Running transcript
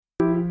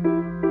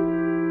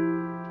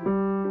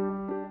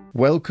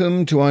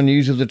Welcome to our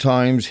News of the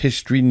Times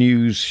History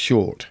News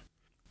Short.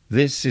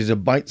 This is a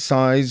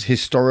bite-sized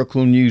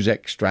historical news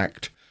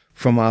extract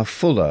from our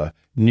fuller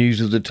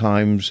News of the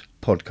Times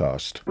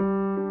podcast.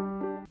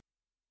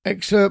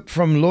 Excerpt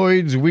from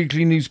Lloyd's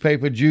Weekly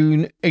Newspaper,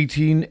 June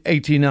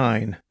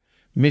 1889.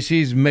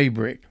 Mrs.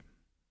 Maybrick.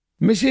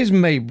 Mrs.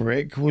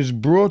 Maybrick was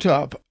brought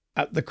up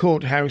at the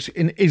courthouse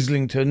in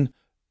Islington,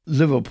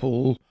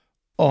 Liverpool,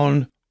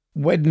 on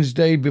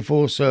Wednesday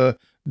before Sir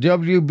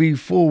W. B.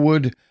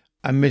 Forward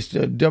and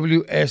Mr.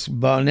 W. S.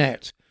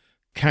 Barnett,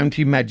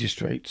 county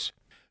magistrates,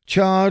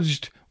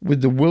 charged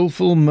with the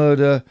wilful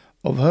murder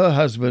of her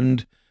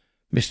husband,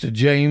 Mr.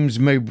 James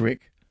Maybrick,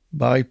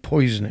 by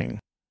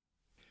poisoning.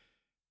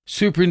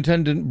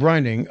 Superintendent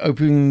Brining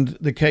opened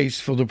the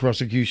case for the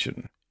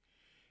prosecution.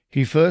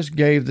 He first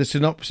gave the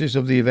synopsis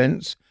of the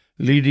events,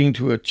 leading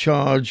to a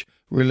charge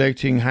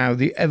relating how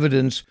the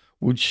evidence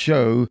would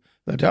show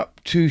that up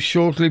to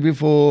shortly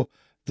before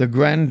the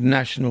Grand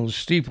National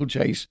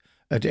steeplechase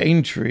at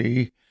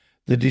Aintree,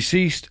 the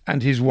deceased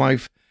and his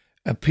wife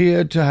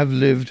appeared to have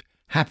lived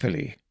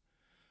happily,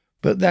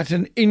 but that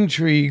an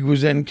intrigue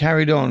was then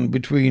carried on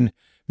between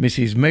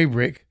Mrs.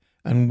 Maybrick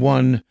and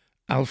one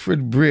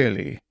Alfred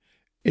Brearley,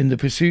 in the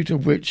pursuit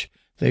of which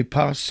they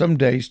passed some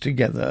days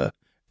together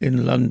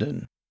in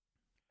London.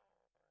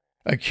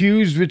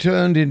 Accused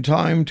returned in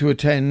time to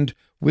attend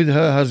with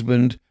her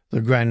husband the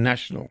Grand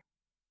National.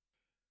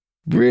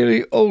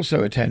 Brearley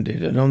also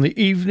attended, and on the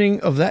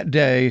evening of that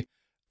day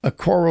a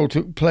quarrel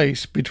took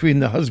place between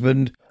the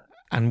husband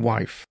and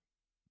wife.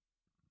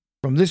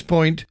 From this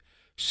point,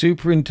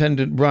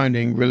 Superintendent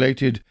Brining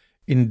related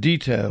in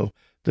detail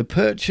the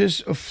purchase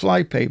of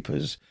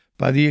flypapers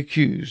by the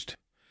accused,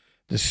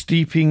 the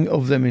steeping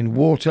of them in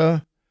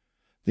water,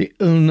 the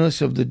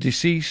illness of the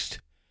deceased,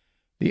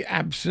 the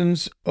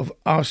absence of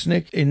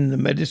arsenic in the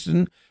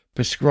medicine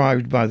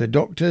prescribed by the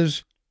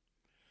doctors,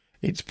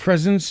 its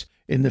presence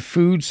in the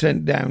food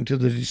sent down to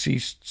the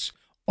deceased's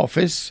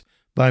office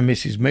by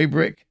Mrs.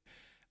 Maybrick,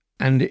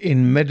 and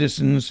in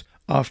medicines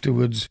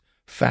afterwards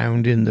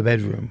found in the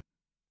bedroom.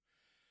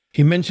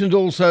 He mentioned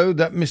also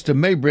that Mr.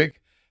 Maybrick,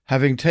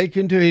 having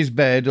taken to his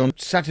bed on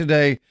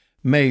Saturday,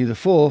 May the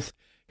 4th,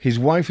 his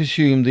wife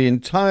assumed the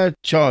entire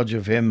charge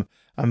of him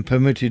and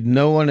permitted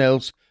no one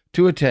else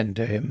to attend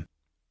to him.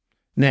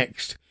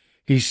 Next,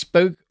 he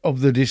spoke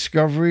of the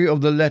discovery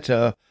of the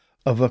letter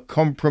of a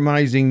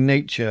compromising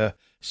nature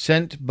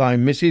sent by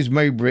Mrs.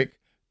 Maybrick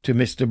to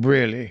Mr.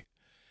 Brearley,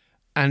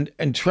 and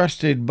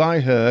entrusted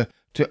by her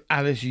to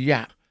Alice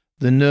Yap,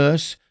 the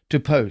nurse, to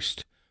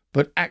post,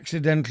 but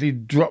accidentally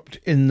dropped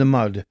in the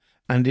mud,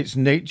 and its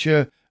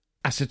nature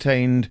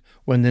ascertained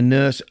when the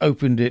nurse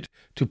opened it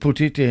to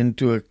put it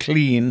into a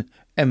clean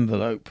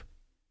envelope.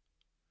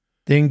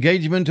 The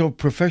engagement of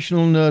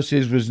professional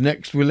nurses was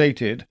next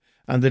related,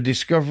 and the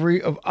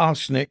discovery of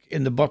arsenic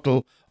in the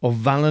bottle of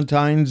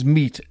Valentine's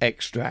meat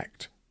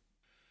extract.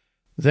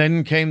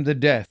 Then came the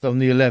death on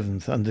the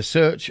 11th, and the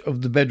search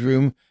of the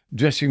bedroom,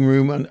 dressing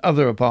room, and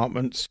other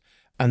apartments,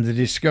 and the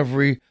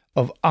discovery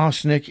of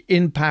arsenic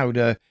in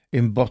powder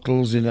in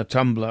bottles in a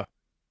tumbler.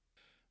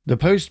 The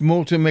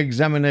post-mortem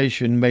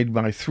examination made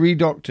by 3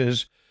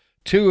 doctors,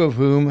 2 of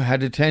whom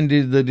had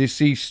attended the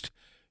deceased,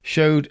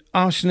 showed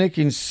arsenic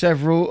in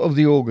several of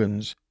the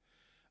organs,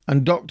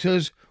 and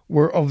doctors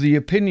were of the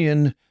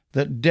opinion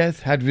that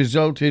death had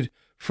resulted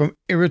from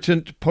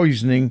irritant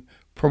poisoning,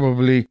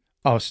 probably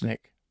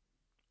arsenic.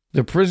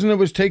 The prisoner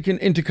was taken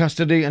into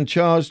custody and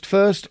charged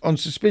first on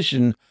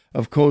suspicion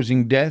of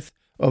causing death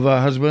of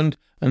her husband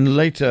and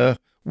later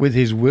with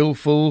his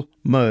wilful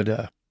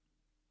murder.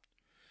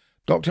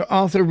 Dr.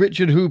 Arthur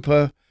Richard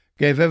Hooper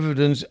gave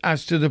evidence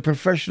as to the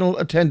professional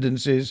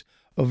attendances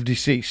of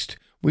deceased,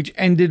 which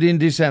ended in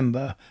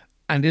December,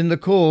 and in the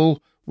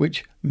call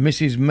which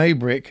Mrs.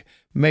 Maybrick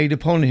made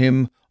upon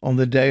him on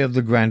the day of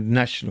the Grand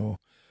National,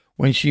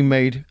 when she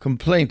made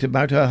complaint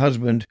about her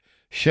husband,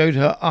 showed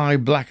her eye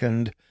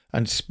blackened,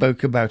 and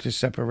spoke about a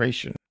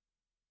separation.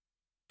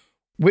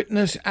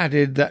 Witness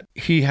added that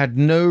he had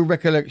no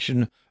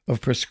recollection of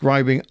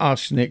prescribing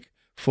arsenic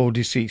for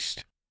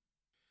deceased.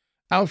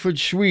 Alfred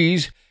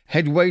Schwees,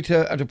 head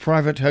waiter at a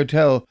private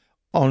hotel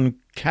on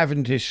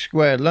Cavendish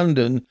Square,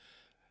 London,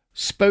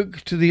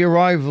 spoke to the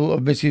arrival of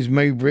Mrs.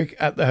 Maybrick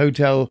at the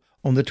hotel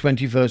on the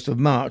 21st of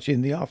March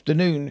in the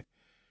afternoon.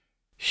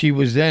 She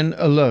was then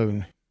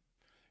alone.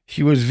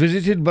 She was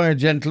visited by a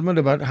gentleman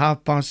about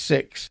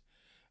 6:30,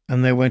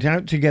 and they went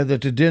out together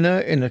to dinner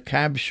in a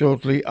cab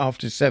shortly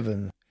after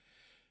 7.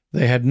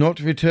 They had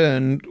not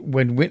returned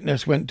when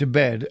witness went to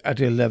bed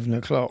at 11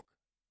 o'clock.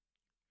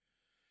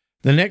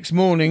 The next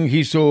morning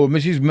he saw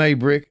Mrs.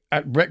 Maybrick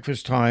at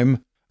breakfast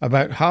time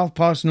about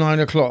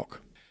 9:30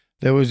 o'clock.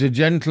 There was a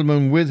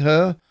gentleman with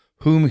her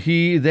whom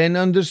he then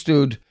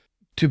understood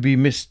to be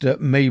Mr.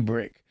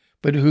 Maybrick,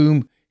 but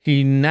whom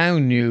he now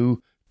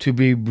knew to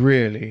be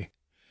Brearley.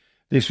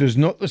 This was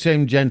not the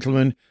same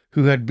gentleman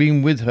who had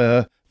been with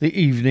her the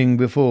evening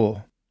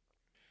before.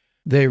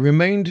 They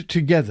remained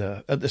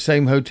together at the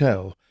same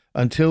hotel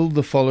until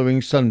the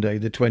following Sunday,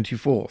 the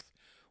 24th,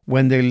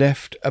 when they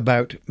left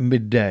about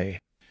midday.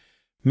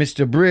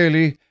 Mr.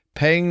 Brearley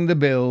paying the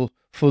bill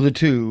for the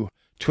two,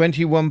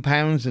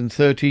 £21 and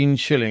 13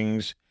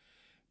 shillings.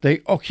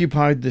 They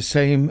occupied the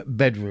same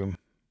bedroom.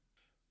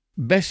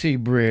 Bessie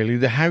Brearley,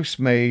 the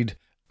housemaid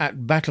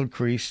at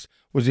Battlecrease,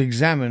 was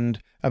examined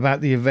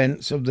about the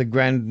events of the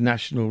Grand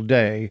National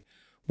Day,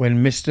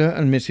 when Mr.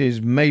 and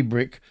Mrs.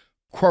 Maybrick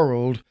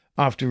quarrelled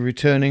after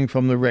returning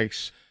from the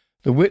race.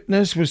 The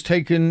witness was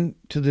taken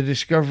to the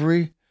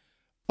discovery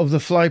of the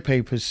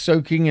flypapers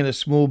soaking in a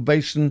small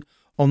basin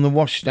on the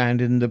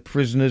washstand in the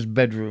prisoner's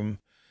bedroom.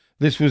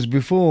 This was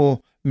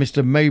before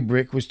Mr.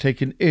 Maybrick was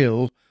taken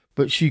ill,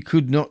 but she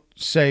could not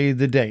say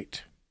the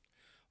date.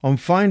 On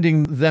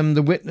finding them,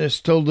 the witness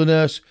told the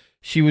nurse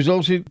she was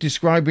also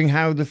describing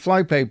how the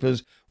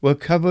flypapers were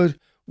covered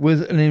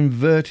with an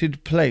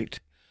inverted plate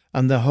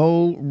and the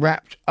whole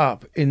wrapped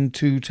up in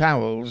 2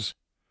 towels.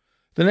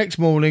 The next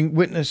morning,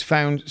 witness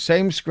found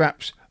same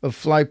scraps of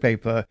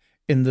flypaper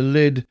in the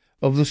lid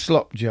of the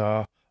slop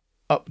jar.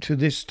 Up to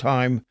this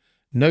time,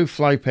 no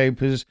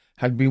flypapers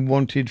had been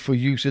wanted for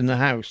use in the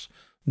house,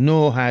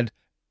 nor had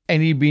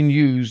any been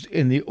used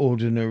in the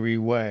ordinary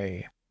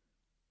way.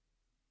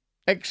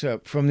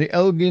 Excerpt from the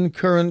Elgin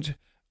Courant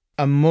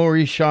and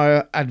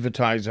Morayshire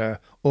Advertiser,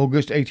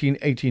 August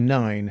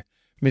 1889.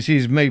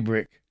 Mrs.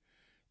 Maybrick.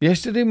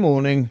 Yesterday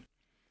morning,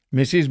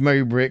 Mrs.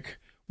 Maybrick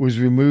was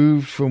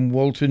removed from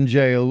Walton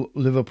Jail,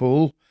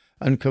 Liverpool,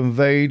 and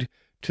conveyed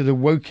to the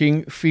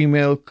Woking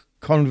Female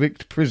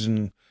Convict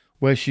Prison,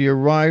 where she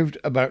arrived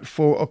about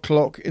 4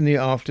 o'clock in the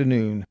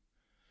afternoon.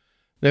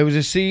 There was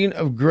a scene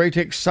of great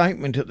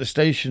excitement at the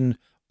station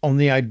on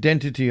the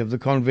identity of the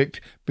convict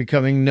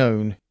becoming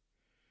known.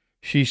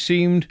 She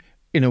seemed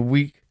in a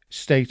weak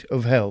state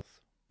of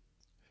health.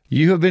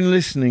 You have been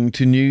listening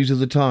to News of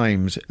the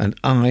Times, and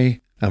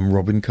I am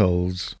Robin Coles.